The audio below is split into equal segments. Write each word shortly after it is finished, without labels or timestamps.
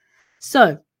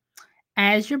So,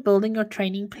 as you're building your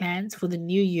training plans for the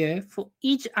new year, for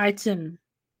each item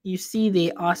you see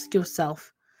there, ask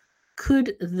yourself,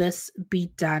 could this be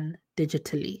done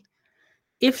digitally?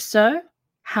 If so,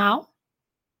 how?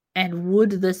 And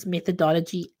would this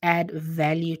methodology add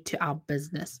value to our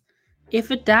business?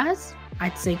 If it does,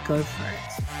 I'd say go for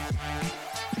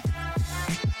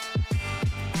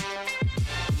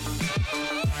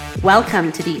it.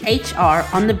 Welcome to the HR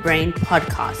on the Brain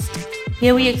podcast.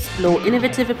 Here we explore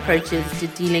innovative approaches to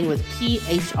dealing with key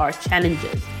HR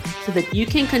challenges so that you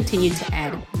can continue to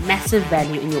add massive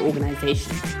value in your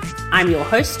organization. I'm your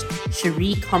host,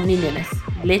 Sheree Comninellis.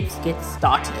 Let's get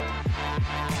started.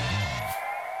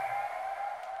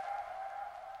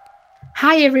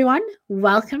 Hi, everyone.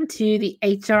 Welcome to the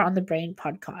HR on the Brain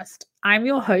podcast. I'm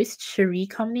your host, Sheree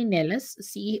Comninellis,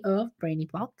 CEO of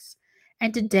eBox.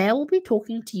 And today I will be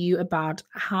talking to you about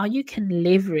how you can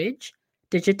leverage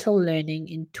digital learning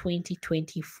in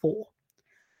 2024.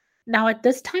 Now, at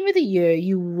this time of the year,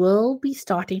 you will be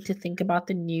starting to think about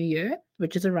the new year,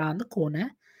 which is around the corner,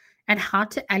 and how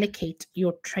to allocate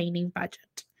your training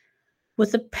budget.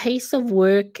 With the pace of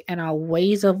work and our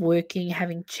ways of working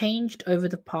having changed over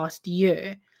the past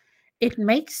year, it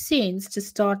makes sense to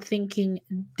start thinking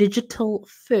digital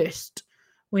first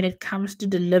when it comes to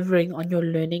delivering on your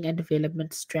learning and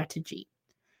development strategy.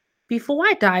 Before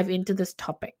I dive into this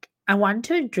topic, I want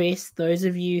to address those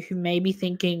of you who may be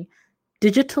thinking,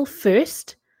 digital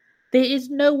first? There is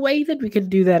no way that we can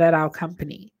do that at our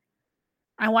company.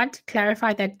 I want to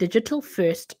clarify that digital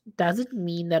first doesn't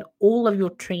mean that all of your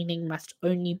training must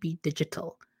only be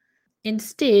digital.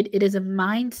 Instead, it is a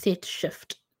mindset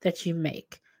shift that you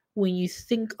make when you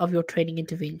think of your training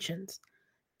interventions.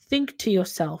 Think to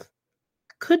yourself,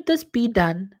 could this be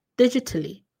done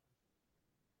digitally?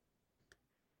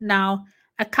 Now,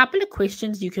 a couple of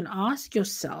questions you can ask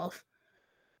yourself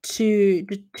to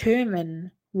determine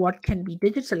what can be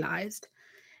digitalized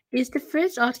is to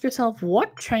first ask yourself,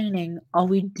 what training are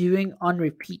we doing on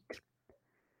repeat?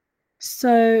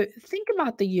 So think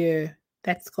about the year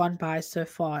that's gone by so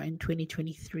far in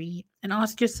 2023 and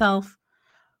ask yourself,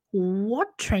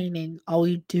 what training are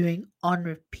we doing on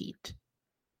repeat?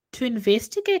 To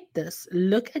investigate this,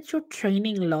 look at your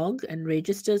training log and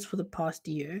registers for the past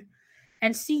year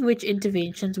and see which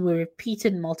interventions were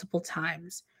repeated multiple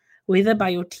times, whether by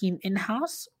your team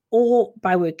in-house or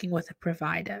by working with a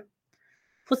provider.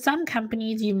 For some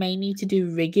companies, you may need to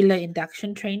do regular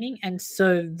induction training, and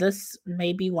so this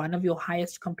may be one of your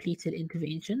highest completed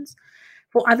interventions.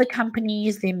 For other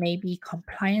companies, there may be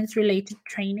compliance-related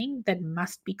training that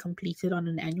must be completed on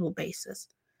an annual basis.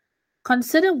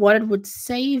 Consider what it would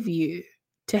save you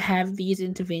to have these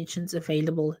interventions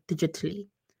available digitally.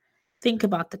 Think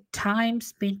about the time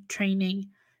spent training,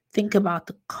 think about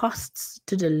the costs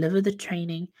to deliver the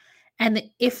training, and the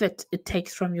effort it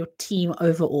takes from your team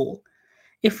overall.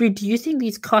 If reducing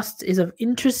these costs is of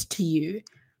interest to you,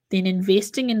 then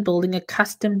investing in building a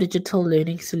custom digital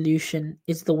learning solution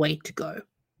is the way to go.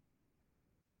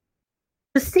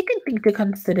 The second thing to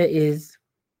consider is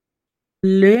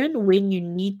learn when you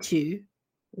need to,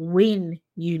 when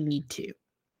you need to.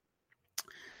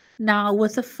 Now,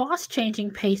 with the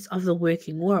fast-changing pace of the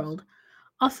working world,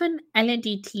 often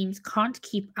L&D teams can't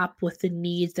keep up with the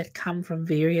needs that come from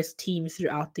various teams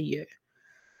throughout the year.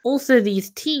 Also, these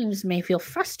teams may feel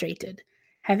frustrated,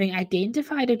 having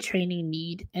identified a training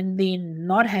need and then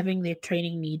not having their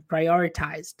training need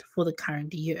prioritized for the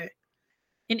current year.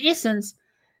 In essence,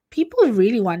 people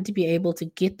really want to be able to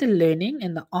get the learning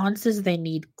and the answers they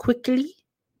need quickly,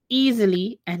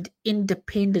 easily, and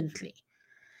independently.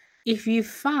 If you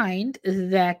find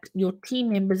that your team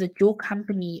members at your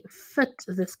company fit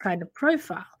this kind of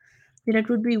profile, then it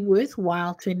would be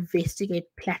worthwhile to investigate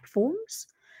platforms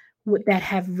that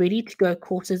have ready-to-go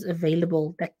courses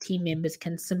available that team members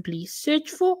can simply search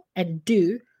for and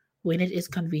do when it is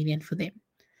convenient for them.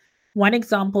 One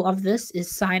example of this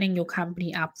is signing your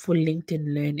company up for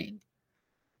LinkedIn Learning.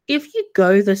 If you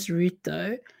go this route,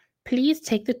 though, please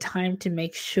take the time to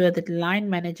make sure that line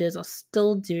managers are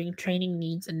still doing training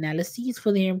needs analyses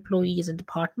for their employees and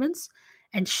departments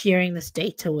and sharing this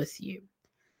data with you.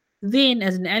 Then,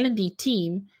 as an L&D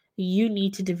team, you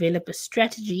need to develop a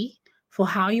strategy for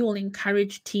how you will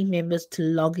encourage team members to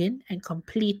log in and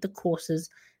complete the courses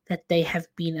that they have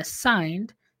been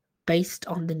assigned based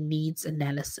on the needs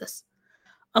analysis.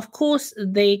 Of course,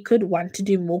 they could want to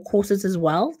do more courses as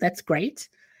well. That's great.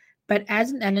 But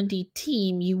as an L&D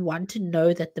team, you want to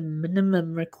know that the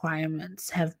minimum requirements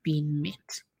have been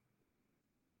met.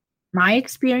 My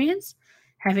experience,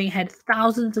 having had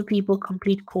thousands of people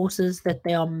complete courses that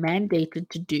they are mandated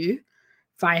to do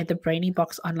via the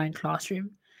eBox online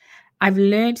classroom, I've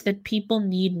learned that people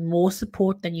need more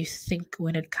support than you think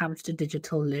when it comes to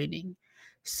digital learning.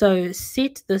 So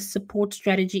set the support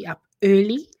strategy up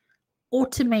early,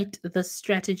 automate the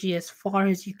strategy as far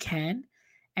as you can,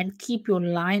 and keep your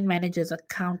line managers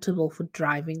accountable for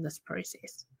driving this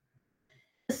process.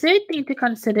 The third thing to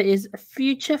consider is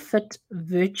future fit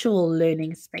virtual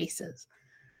learning spaces.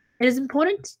 It is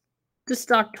important to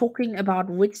start talking about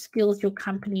which skills your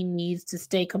company needs to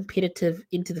stay competitive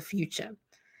into the future.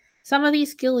 Some of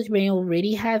these skills you may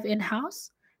already have in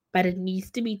house, but it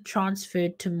needs to be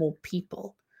transferred to more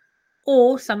people.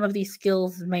 Or some of these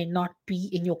skills may not be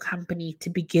in your company to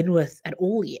begin with at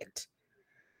all yet.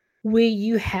 Where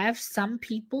you have some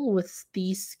people with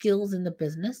these skills in the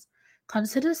business,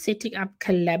 consider setting up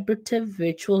collaborative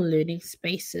virtual learning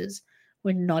spaces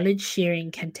where knowledge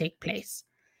sharing can take place.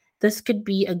 This could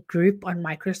be a group on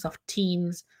Microsoft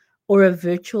Teams or a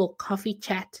virtual coffee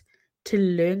chat to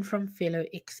learn from fellow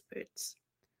experts.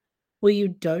 Where you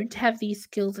don't have these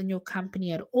skills in your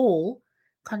company at all,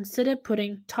 consider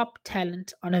putting top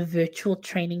talent on a virtual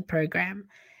training program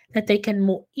that they can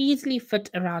more easily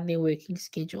fit around their working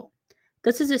schedule.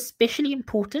 This is especially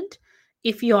important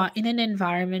if you are in an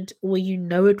environment where you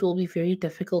know it will be very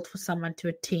difficult for someone to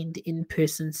attend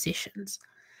in-person sessions.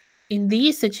 In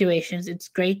these situations, it's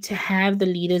great to have the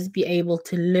leaders be able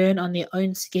to learn on their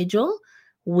own schedule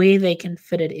where they can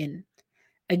fit it in.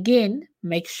 Again,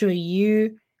 make sure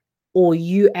you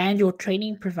and your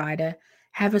training provider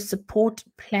have a support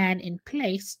plan in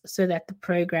place so that the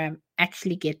program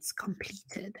actually gets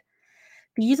completed.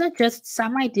 These are just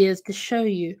some ideas to show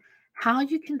you how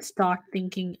you can start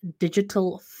thinking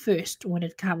digital first when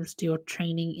it comes to your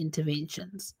training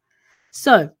interventions.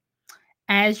 So,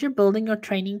 as you're building your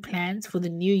training plans for the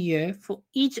new year, for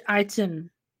each item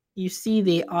you see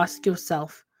there, ask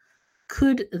yourself,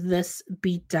 could this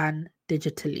be done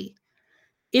digitally?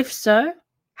 If so,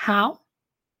 how?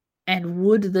 And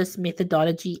would this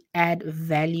methodology add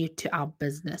value to our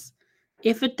business?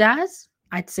 If it does,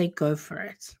 I'd say go for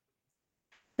it.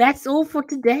 That's all for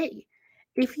today.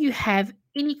 If you have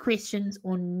any questions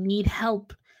or need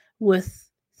help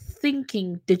with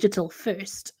thinking digital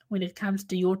first when it comes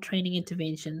to your training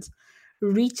interventions,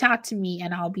 reach out to me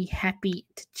and I'll be happy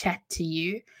to chat to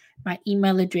you. My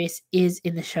email address is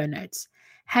in the show notes.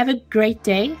 Have a great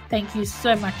day. Thank you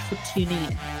so much for tuning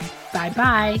in.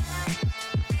 Bye-bye.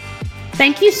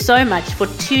 Thank you so much for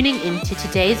tuning in to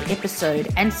today's episode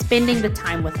and spending the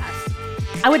time with us.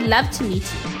 I would love to meet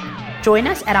you. Join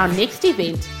us at our next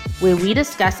event where we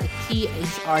discuss a key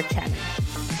HR challenge.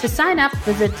 To sign up,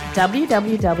 visit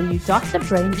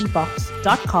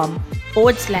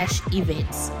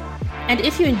www.thebrainebox.com/events. And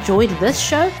if you enjoyed this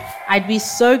show, I'd be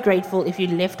so grateful if you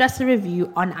left us a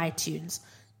review on iTunes.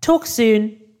 Talk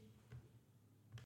soon.